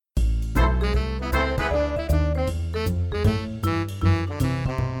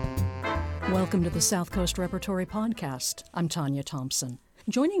Welcome to the South Coast Repertory Podcast. I'm Tanya Thompson.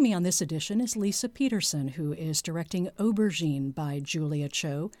 Joining me on this edition is Lisa Peterson, who is directing Aubergine by Julia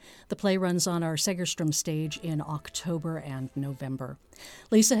Cho. The play runs on our Segerstrom stage in October and November.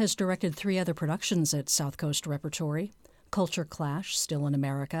 Lisa has directed 3 other productions at South Coast Repertory: Culture Clash, Still in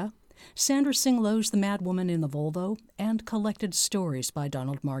America, Sandra Singh-Lo's The Mad Woman in the Volvo, and Collected Stories by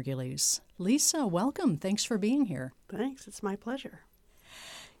Donald Margulies. Lisa, welcome. Thanks for being here. Thanks. It's my pleasure.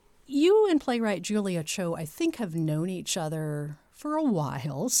 You and playwright Julia Cho, I think, have known each other for a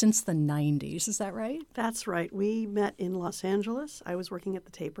while, since the 90s. Is that right? That's right. We met in Los Angeles. I was working at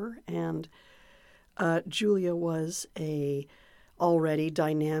the Taper, and Julia was a already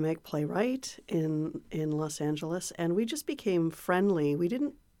dynamic playwright in Los Angeles, and we just became friendly. We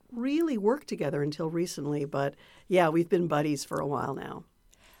didn't really work together until recently, but yeah, we've been buddies for a while now.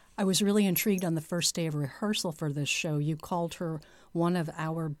 I was really intrigued on the first day of rehearsal for this show. You called her one of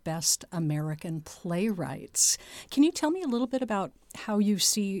our best American playwrights. Can you tell me a little bit about how you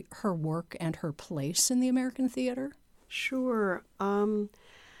see her work and her place in the American theater? Sure. Of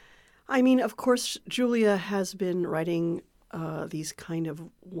course, Julia has been writing these kind of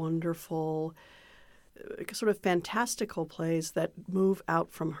wonderful, sort of fantastical plays that move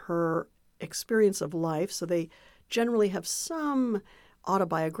out from her experience of life. So they generally have some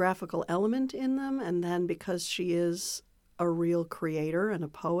autobiographical element in them. And then because she is a real creator and a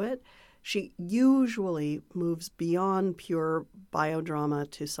poet, she usually moves beyond pure biodrama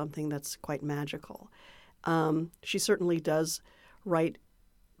to something that's quite magical. She certainly does write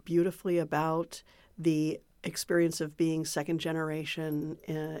beautifully about the experience of being second-generation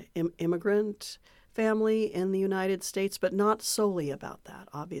immigrant family in the United States, but not solely about that,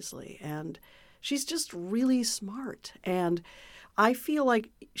 obviously. And she's just really smart. And I feel like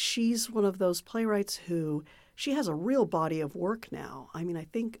she's one of those playwrights who she has a real body of work now. I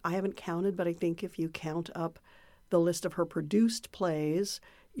think I haven't counted, but I think if you count up the list of her produced plays,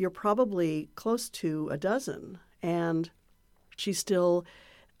 you're probably close to a dozen. And she still,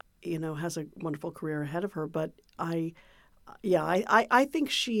 has a wonderful career ahead of her. But I think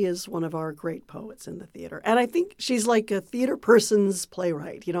she is one of our great poets in the theater. And I think she's like a theater person's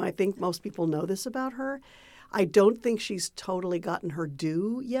playwright. I think most people know this about her. I don't think she's totally gotten her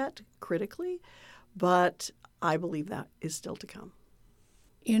due yet critically, but I believe that is still to come.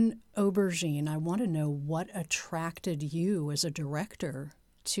 In Aubergine, I want to know what attracted you as a director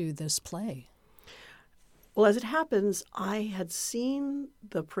to this play. Well, as it happens, I had seen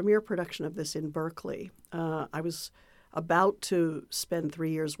the premiere production of this in Berkeley. I was about to spend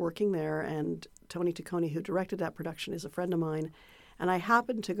 3 years working there, and Tony Taccone, who directed that production, is a friend of mine. And I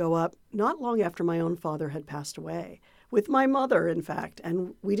happened to go up not long after my own father had passed away, with my mother, in fact.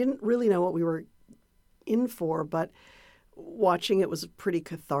 And we didn't really know what we were in for, but watching it was pretty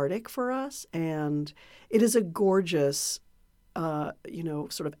cathartic for us. And it is a gorgeous, sort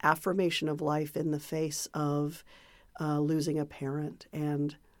of affirmation of life in the face of losing a parent.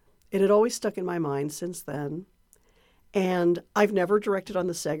 And it had always stuck in my mind since then. And I've never directed on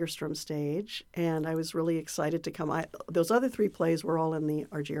the Segerstrom stage, and I was really excited to come. Those other 3 plays were all in the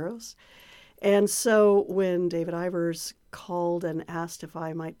Argyros. And so when David Ivers called and asked if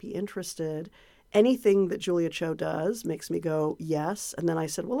I might be interested, anything that Julia Cho does makes me go, yes. And then I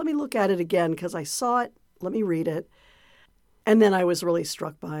said, well, let me look at it again because I saw it. Let me read it. And then I was really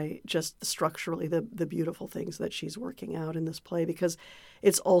struck by just structurally the beautiful things that she's working out in this play, because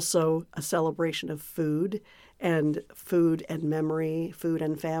it's also a celebration of food and memory, food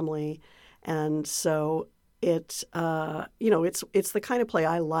and family. And so it's the kind of play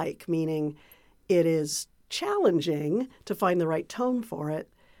I like, meaning it is challenging to find the right tone for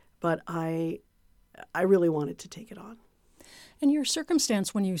it, but I really wanted to take it on. And your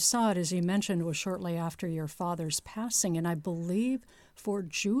circumstance when you saw it, as you mentioned, was shortly after your father's passing. And I believe for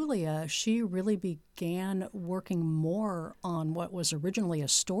Julia, she really began working more on what was originally a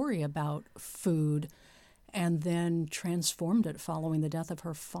story about food and then transformed it following the death of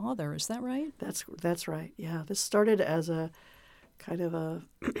her father. Is that right? That's right. Yeah, this started as a kind of a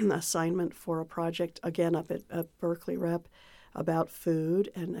assignment for a project, again, up at Berkeley Rep about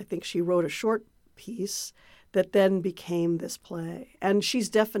food. And I think she wrote a short piece that then became this play. And she's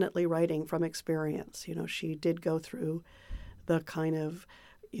definitely writing from experience. She did go through the kind of,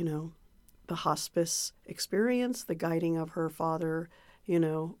 the hospice experience, the guiding of her father,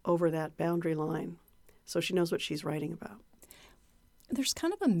 over that boundary line. So she knows what she's writing about. There's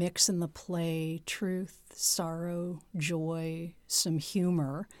kind of a mix in the play: truth, sorrow, joy, some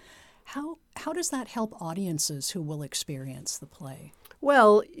humor. How does that help audiences who will experience the play?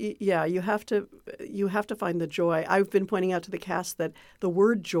 Well, yeah, you have to, you have to find the joy. I've been pointing out to the cast that the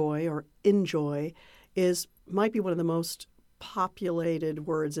word joy or enjoy might be one of the most populated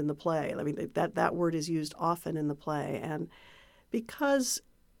words in the play. I mean, that word is used often in the play. And because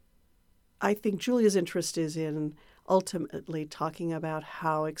I think Julia's interest is in ultimately talking about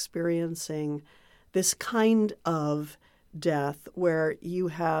how experiencing this kind of death where you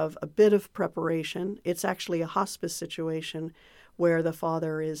have a bit of preparation. It's actually a hospice situation where the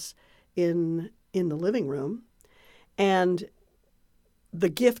father is in the living room, and the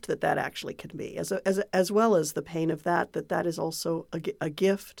gift that actually can be, as well as the pain of that is also a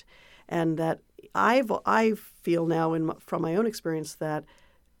gift, and that I feel now from my own experience that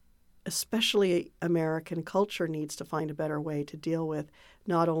especially American culture needs to find a better way to deal with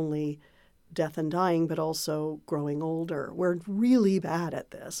not only death and dying, but also growing older. We're really bad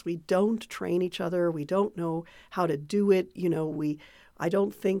at this. We don't train each other. We don't know how to do it. I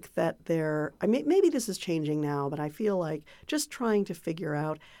don't think that maybe this is changing now, but I feel like just trying to figure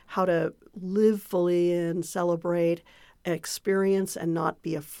out how to live fully and celebrate, experience, and not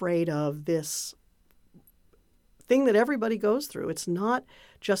be afraid of this thing that everybody goes through. It's not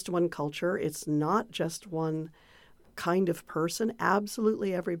just one culture. It's not just one kind of person.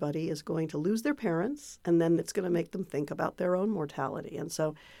 Absolutely everybody is going to lose their parents, and then it's going to make them think about their own mortality. And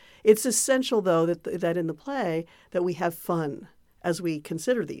so it's essential, though, that in the play that we have fun as we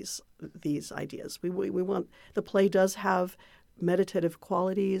consider these ideas. We want the play does have meditative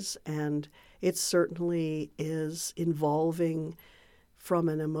qualities, and it certainly is involving from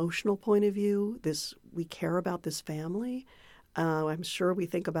an emotional point of view. We care about this family. I'm sure we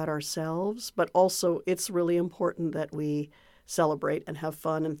think about ourselves, but also it's really important that we celebrate and have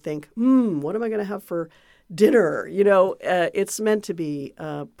fun and think, what am I going to have for dinner? It's meant to be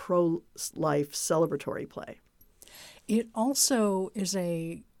a pro-life celebratory play. It also is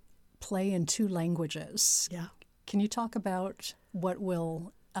a play in 2 languages. Yeah. Can you talk about what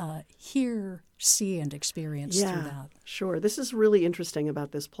we'll hear, see, and experience through that? Sure. This is really interesting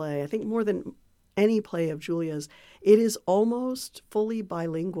about this play. I think more than any play of Julia's, it is almost fully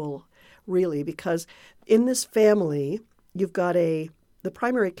bilingual, really, because in this family, you've got the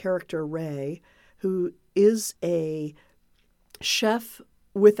primary character, Ray, who is a chef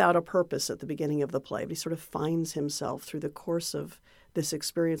without a purpose at the beginning of the play. He sort of finds himself through the course of this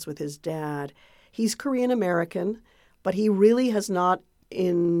experience with his dad. He's Korean American, but he really has not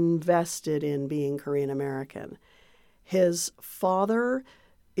invested in being Korean American. His father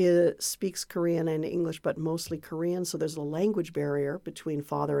speaks Korean and English, but mostly Korean, so there's a language barrier between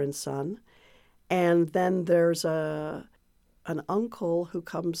father and son. And then there's an uncle who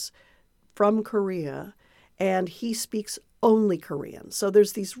comes from Korea, and he speaks only Korean. So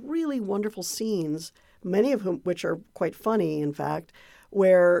there's these really wonderful scenes, many of which are quite funny, in fact,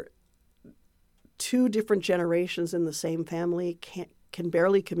 where 2 different generations in the same family can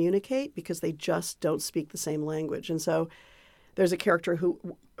barely communicate because they just don't speak the same language. And so there's a character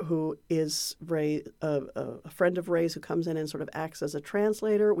who is Ray, a friend of Ray's, who comes in and sort of acts as a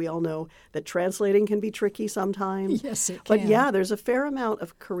translator. We all know that translating can be tricky sometimes. Yes, it can. But yeah, there's a fair amount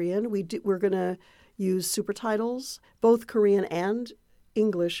of Korean. We're going to use super titles, both Korean and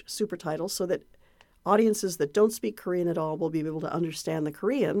English super titles, so that audiences that don't speak Korean at all will be able to understand the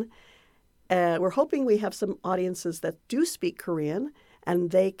Korean. We're hoping we have some audiences that do speak Korean,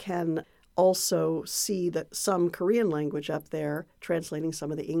 and they can also see some Korean language up there translating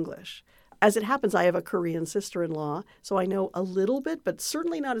some of the English. As it happens, I have a Korean sister-in-law, so I know a little bit, but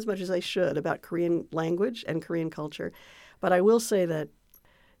certainly not as much as I should about Korean language and Korean culture. But I will say that,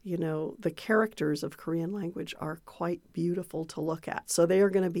 the characters of Korean language are quite beautiful to look at. So they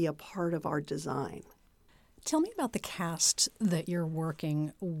are going to be a part of our design. Tell me about the cast that you're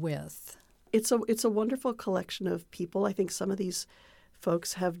working with. It's a wonderful collection of people. I think some of these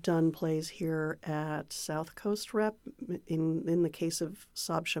folks have done plays here at South Coast Rep. In the case of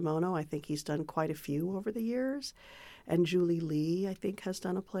Sab Shimono, I think he's done quite a few over the years. And Julie Lee, I think, has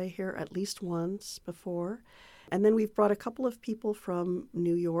done a play here at least once before. And then we've brought a couple of people from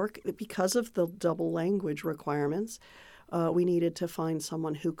New York. Because of the double language requirements, we needed to find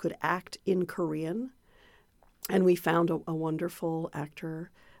someone who could act in Korean. And we found a wonderful actor,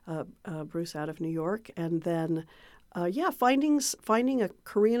 Bruce, out of New York. And then finding a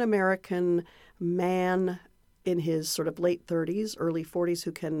Korean-American man in his sort of late 30s, early 40s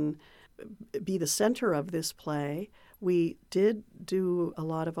who can be the center of this play. We did do a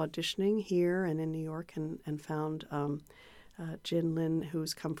lot of auditioning here and in New York and found Jin Lin,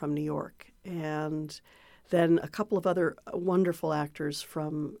 who's come from New York. And Then a couple of other wonderful actors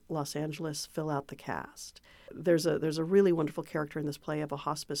from Los Angeles fill out the cast. There's a really wonderful character in this play of a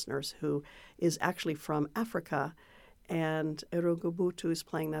hospice nurse who is actually from Africa, and Erogobutu is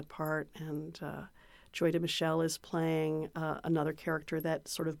playing that part, and Joy de Michel is playing another character that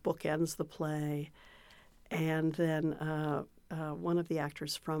sort of bookends the play. And then one of the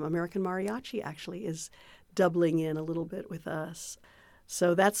actors from American Mariachi actually is doubling in a little bit with us.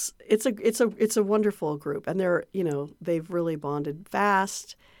 So it's a wonderful group, and they've really bonded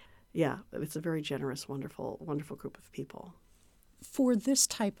fast. Yeah, it's a very generous, wonderful group of people. For this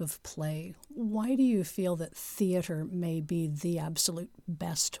type of play, why do you feel that theater may be the absolute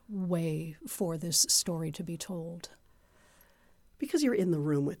best way for this story to be told? Because you're in the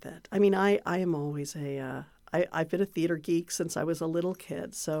room with it. I mean, I am always I've been a theater geek since I was a little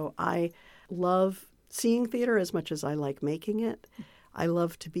kid, so I love seeing theater as much as I like making it. I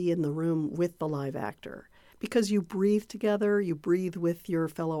love to be in the room with the live actor because you breathe together, you breathe with your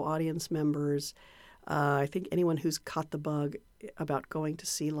fellow audience members. I think anyone who's caught the bug about going to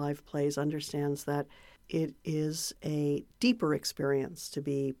see live plays understands that it is a deeper experience to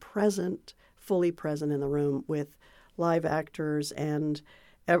be present, fully present in the room with live actors and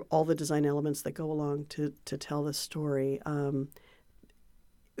all the design elements that go along to tell the story.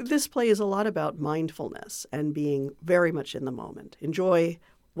 This play is a lot about mindfulness and being very much in the moment. Enjoy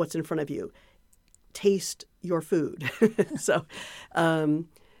what's in front of you. Taste your food. And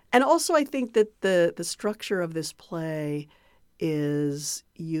also I think that the structure of this play is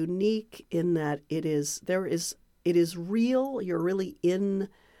unique in that it is real. You're really in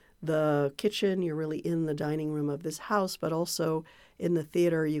the kitchen. You're really in the dining room of this house, but also in the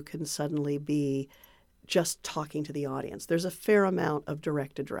theater you can suddenly be just talking to the audience. There's a fair amount of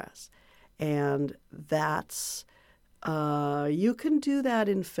direct address. And that's, you can do that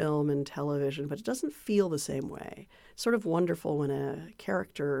in film and television, but it doesn't feel the same way. It's sort of wonderful when a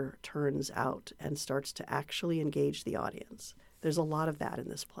character turns out and starts to actually engage the audience. There's a lot of that in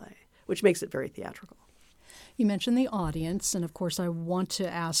this play, which makes it very theatrical. You mentioned the audience, and of course I want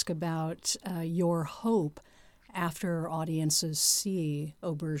to ask about your hope after audiences see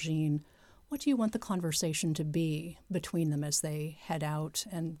Aubergine. What do you want the conversation to be between them as they head out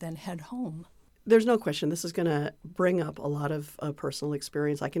and then head home? There's no question this is going to bring up a lot of personal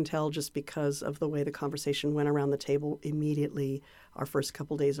experience. I can tell just because of the way the conversation went around the table immediately our first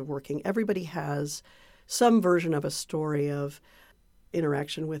couple days of working. Everybody has some version of a story of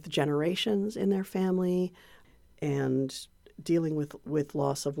interaction with generations in their family and dealing with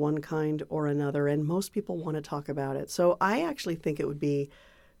loss of one kind or another, and most people want to talk about it. So I actually think it would be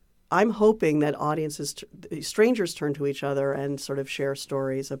I'm hoping that strangers turn to each other and sort of share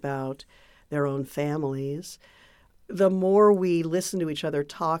stories about their own families. The more we listen to each other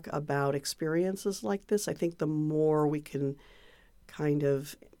talk about experiences like this, I think the more we can kind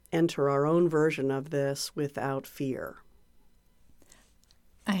of enter our own version of this without fear.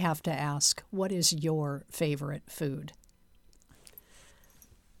 I have to ask, what is your favorite food?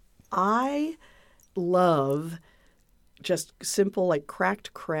 I love just simple like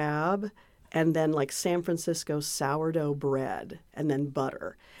cracked crab and then like San Francisco sourdough bread and then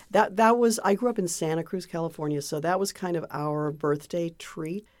butter. I grew up in Santa Cruz, California, so that was kind of our birthday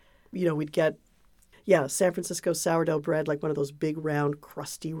treat. We'd get San Francisco sourdough bread, like one of those big round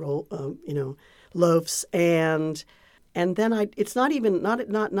crusty loaves, and then it's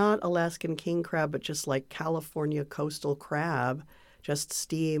not Alaskan king crab, but just like California coastal crab, just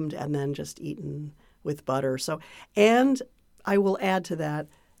steamed and then just eaten with butter. And I will add to that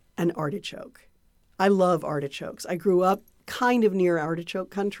an artichoke. I love artichokes. I grew up kind of near artichoke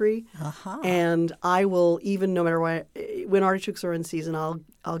country, and I will even no matter what, when artichokes are in season,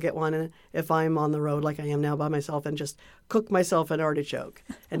 I'll get one if I'm on the road like I am now by myself and just cook myself an artichoke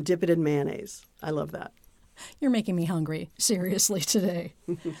and dip it in mayonnaise. I love that. You're making me hungry, seriously, today.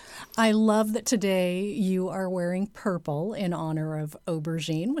 I love that today you are wearing purple in honor of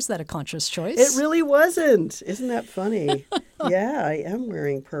Aubergine. Was that a conscious choice? It really wasn't. Isn't that funny? Yeah, I am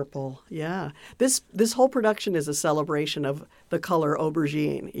wearing purple. Yeah. This whole production is a celebration of the color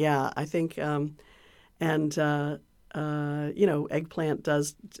aubergine. Yeah, I think, eggplant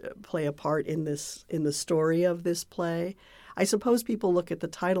does play a part in the story of this play. I suppose people look at the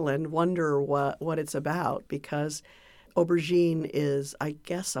title and wonder what it's about because aubergine is, I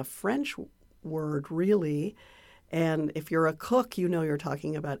guess, a French word, really. And if you're a cook, you're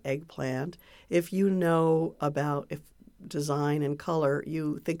talking about eggplant. If you know about design and color,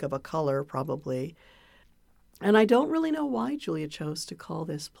 you think of a color probably. And I don't really know why Julia chose to call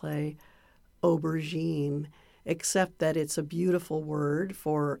this play Aubergine, except that it's a beautiful word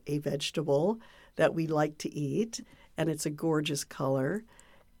for a vegetable that we like to eat, and it's a gorgeous color.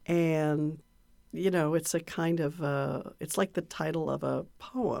 And, it's a kind of, it's like the title of a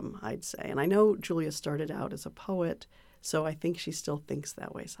poem, I'd say. And I know Julia started out as a poet, so I think she still thinks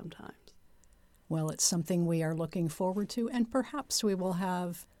that way sometimes. Well, it's something we are looking forward to, and perhaps we will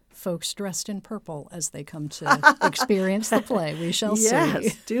have folks dressed in purple as they come to experience the play. We shall see.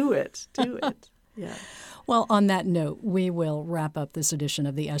 Yes, do it. Yeah. Well, on that note, we will wrap up this edition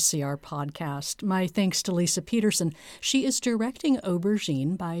of the SCR podcast. My thanks to Lisa Peterson. She is directing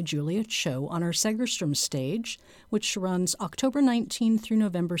Aubergine by Julia Cho on our Segerstrom stage, which runs October 19 through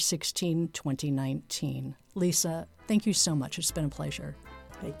November 16, 2019. Lisa, thank you so much. It's been a pleasure.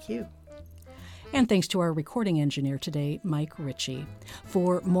 Thank you. And thanks to our recording engineer today, Mike Ritchie.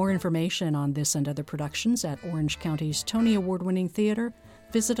 For more information on this and other productions at Orange County's Tony Award-winning theater,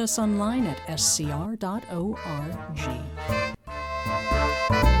 visit us online at scr.org.